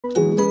Hello,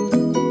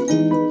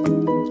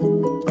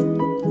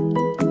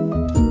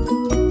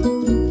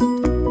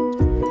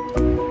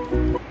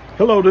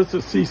 this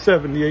is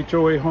C7, the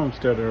HOA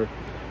homesteader,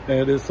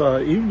 and it's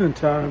evening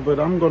time, but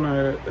I'm going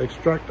to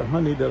extract the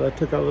honey that I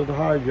took out of the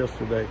hive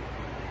yesterday,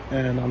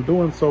 and I'm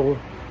doing so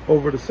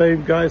over the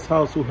same guy's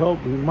house who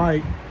helped me,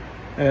 Mike,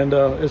 and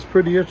it's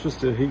pretty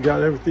interesting. He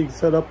got everything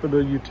set up in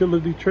a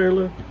utility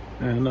trailer,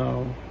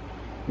 and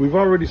we've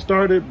already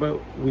started,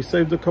 but we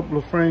saved a couple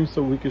of frames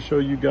so we can show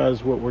you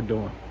guys what we're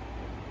doing.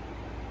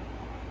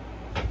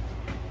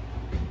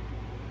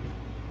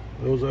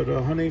 Those are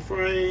the honey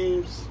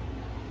frames.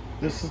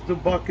 This is the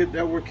bucket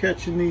that we're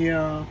catching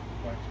the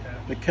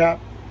cap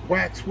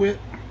wax with,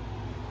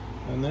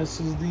 and this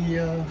is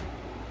the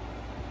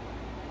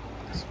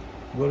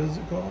what is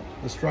it called?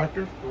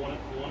 Extractor.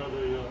 One of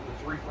the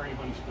 3-frame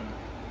honey spinner.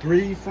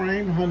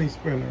 3-frame honey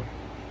spinner.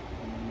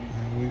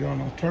 And we're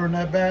gonna turn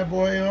that bad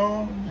boy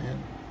on, and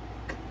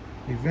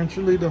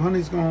eventually the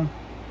honey's gonna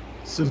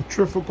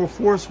centrifugal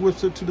force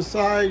whips it to the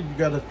side. You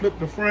gotta flip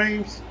the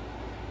frames,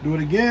 do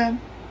it again.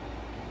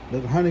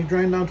 Let the honey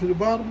drain down to the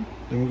bottom.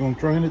 Then we're going to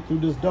drain it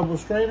through this double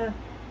strainer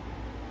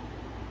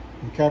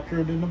and capture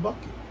it in the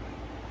bucket.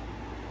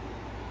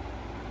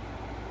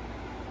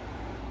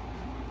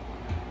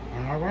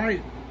 All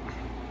right,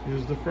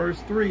 here's the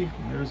first 3.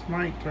 There's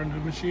Mike. Turn the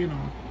machine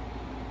on.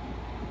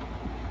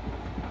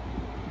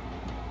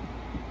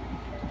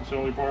 It's the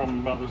only problem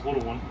about this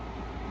little one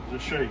is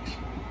it shakes.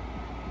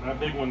 That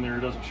big one there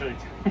doesn't shake.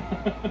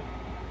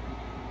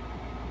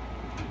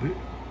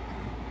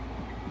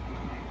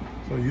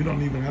 So you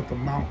don't even have to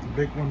mount the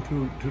big one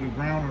to the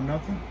ground or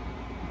nothing?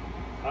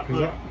 I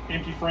put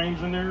empty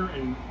frames in there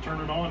and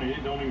turn it on and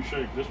it don't even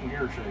shake. This one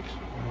here shakes.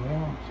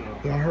 Oh,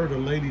 so I heard a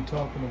lady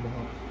talking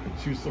about,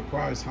 she was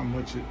surprised how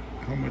much it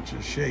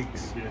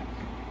shakes. Yeah.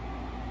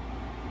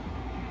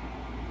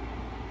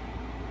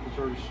 It's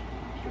already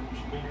starting to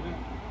spin it out.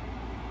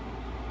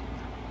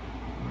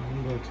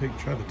 I'm gonna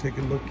try to take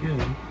a look in.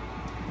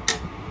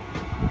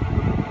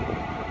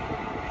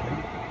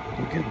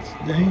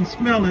 They ain't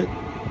smell it.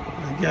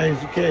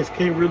 Guys, you guys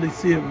can't really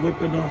see it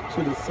whipping off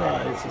to the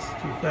sides. It's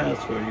too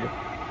fast for you.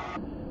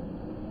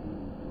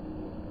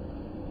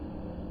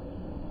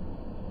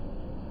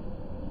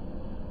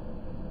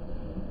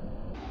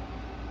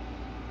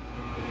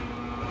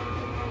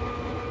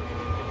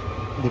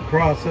 The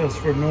process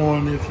for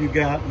knowing if you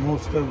got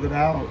most of it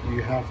out,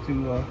 you have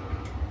to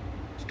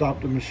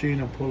stop the machine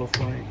and pull a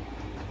frame.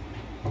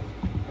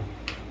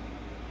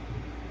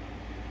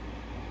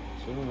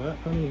 So that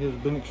honey has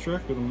been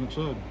extracted on the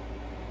side.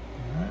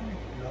 All right,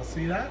 y'all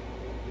see that?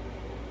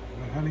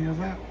 The honey is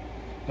out.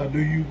 Now, do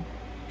you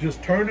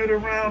just turn it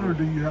around, or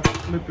do you have to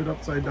flip it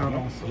upside down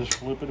also? Just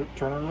flip it,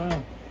 turn it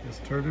around.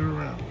 Just turn it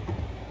around.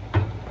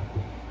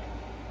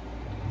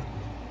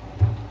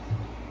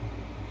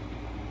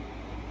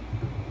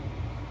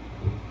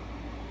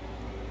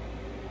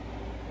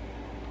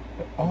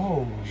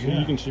 Oh, yeah. So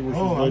you can see where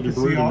she's laid the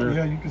brood in there.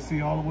 Yeah, you can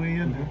see all the way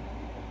in there.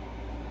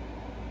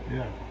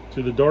 Yeah.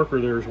 See, the darker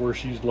there is where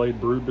she's laid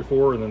brood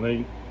before, and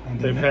then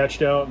they've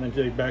hatched out, and then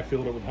they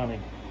backfilled it with honey.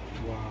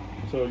 Wow.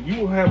 So you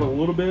will have a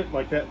little bit,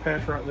 like that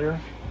patch right there.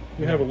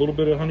 You have a little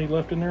bit of honey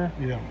left in there.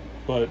 Yeah.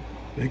 But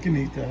they can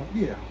eat that.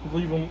 Yeah.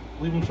 Leave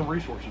them some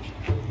resources.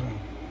 Yeah.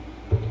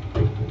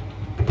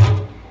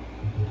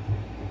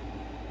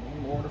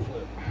 One more to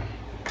flip.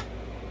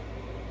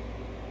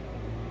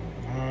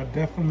 I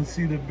definitely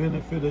see the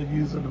benefit of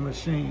using the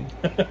machine.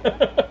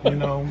 You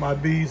know, my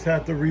bees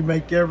had to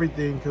remake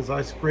everything because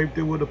I scraped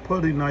it with a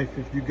putty knife,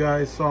 if you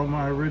guys saw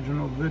my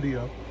original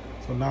video.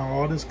 So now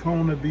all this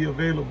comb will be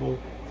available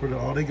for them.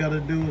 All they got to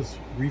do is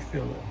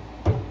refill it.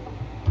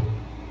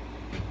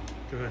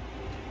 Go ahead.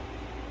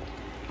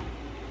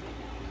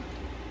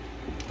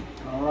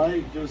 All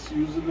right, just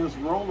using this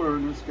roller,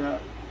 and it's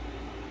got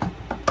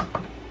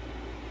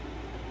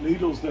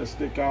needles that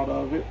stick out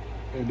of it,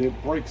 and it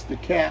breaks the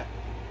cap.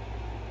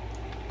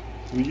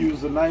 We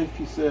use a knife.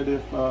 He said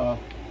if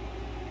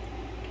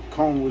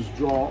comb was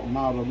drawn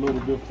out a little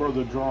bit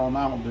further drawn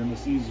out, then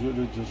it's easier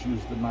to just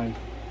use the knife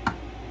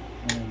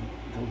and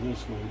go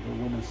this way. But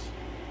when it's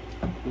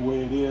the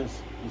way it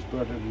is, it's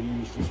better to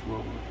use this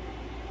roller.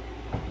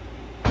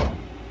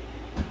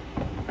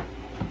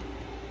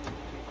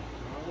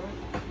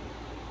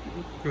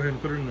 Go ahead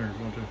and put it in there if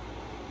you want to.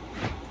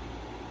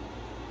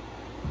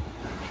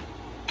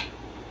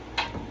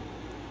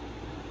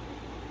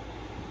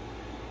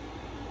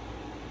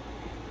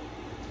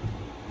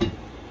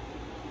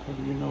 How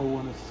do you know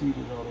when it's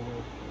seated all the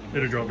way?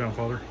 It'll drop down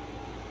farther.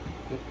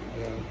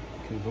 Yeah,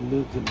 because the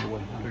lid's in the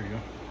way. There you go.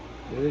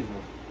 There you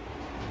go.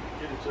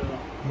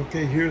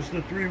 Okay, here's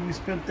the 3 we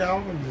spent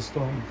out, and just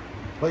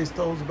place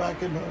those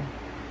back in the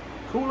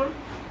cooler.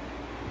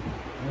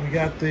 And we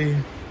got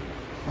the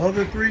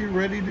other 3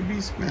 ready to be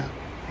spent.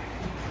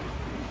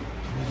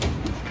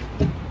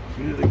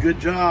 We did a good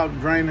job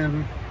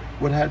draining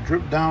what had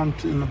dripped down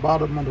in the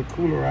bottom of the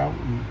cooler out.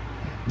 And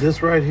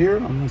this right here,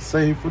 I'm gonna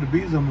save for the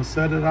bees. I'm gonna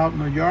set it out in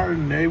the yard,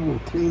 and they will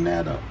clean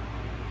that up.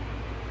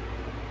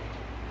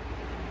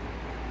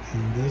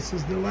 And this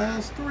is the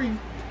last 3.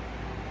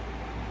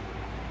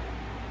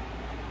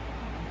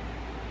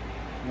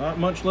 Not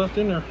much left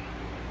in there.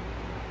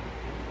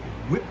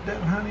 Whip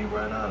that honey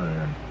right out of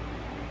there.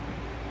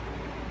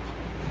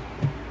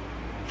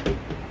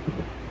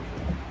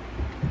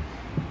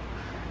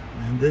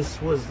 And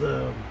this was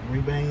the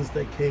remains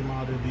that came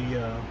out of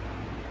the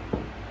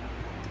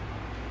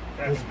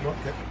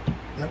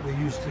that we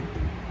used to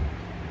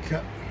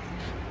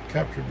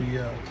capture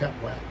the cap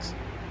wax.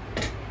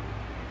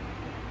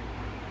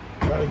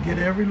 Try to get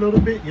every little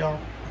bit, y'all.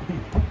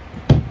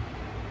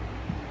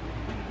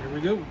 Here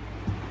we go.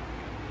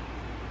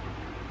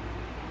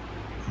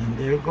 And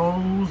there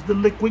goes the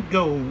liquid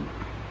gold.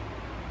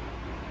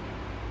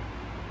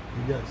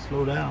 You gotta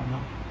slow down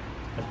now.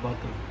 That's about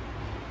to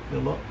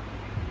fill up.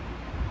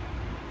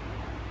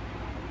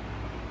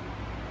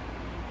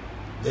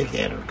 Look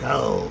at her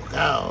go,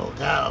 go,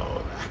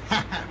 go.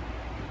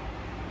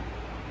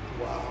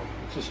 Wow.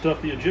 It's the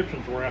stuff the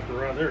Egyptians were after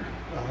right there.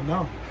 I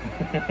know.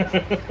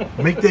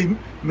 make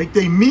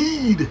they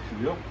mead.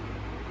 Yep.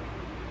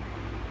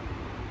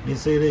 They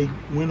say they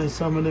went in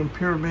some of them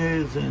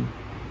pyramids and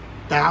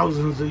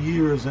thousands of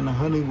years and the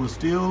honey was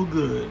still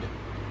good.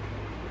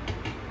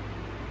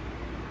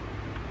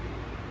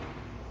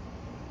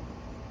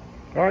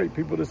 All right,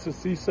 people, this is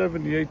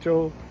C7, the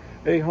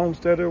HOA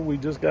Homesteader. We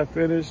just got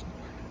finished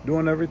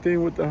doing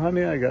everything with the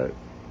honey. I got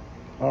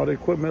all the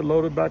equipment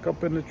loaded back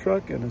up in the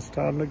truck and it's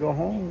time to go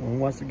home. And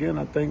once again,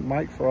 I thank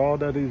Mike for all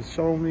that he's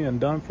shown me and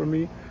done for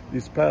me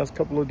these past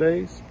couple of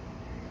days.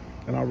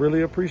 And I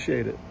really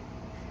appreciate it.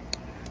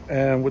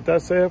 And with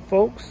that said,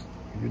 folks,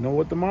 you know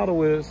what the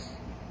motto is.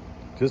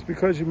 Just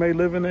because you may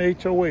live in the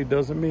HOA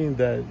doesn't mean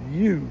that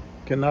you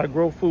cannot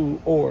grow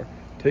food or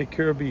take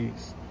care of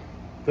bees.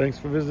 Thanks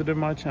for visiting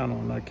my channel,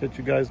 and I'll catch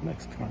you guys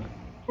next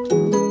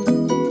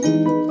time.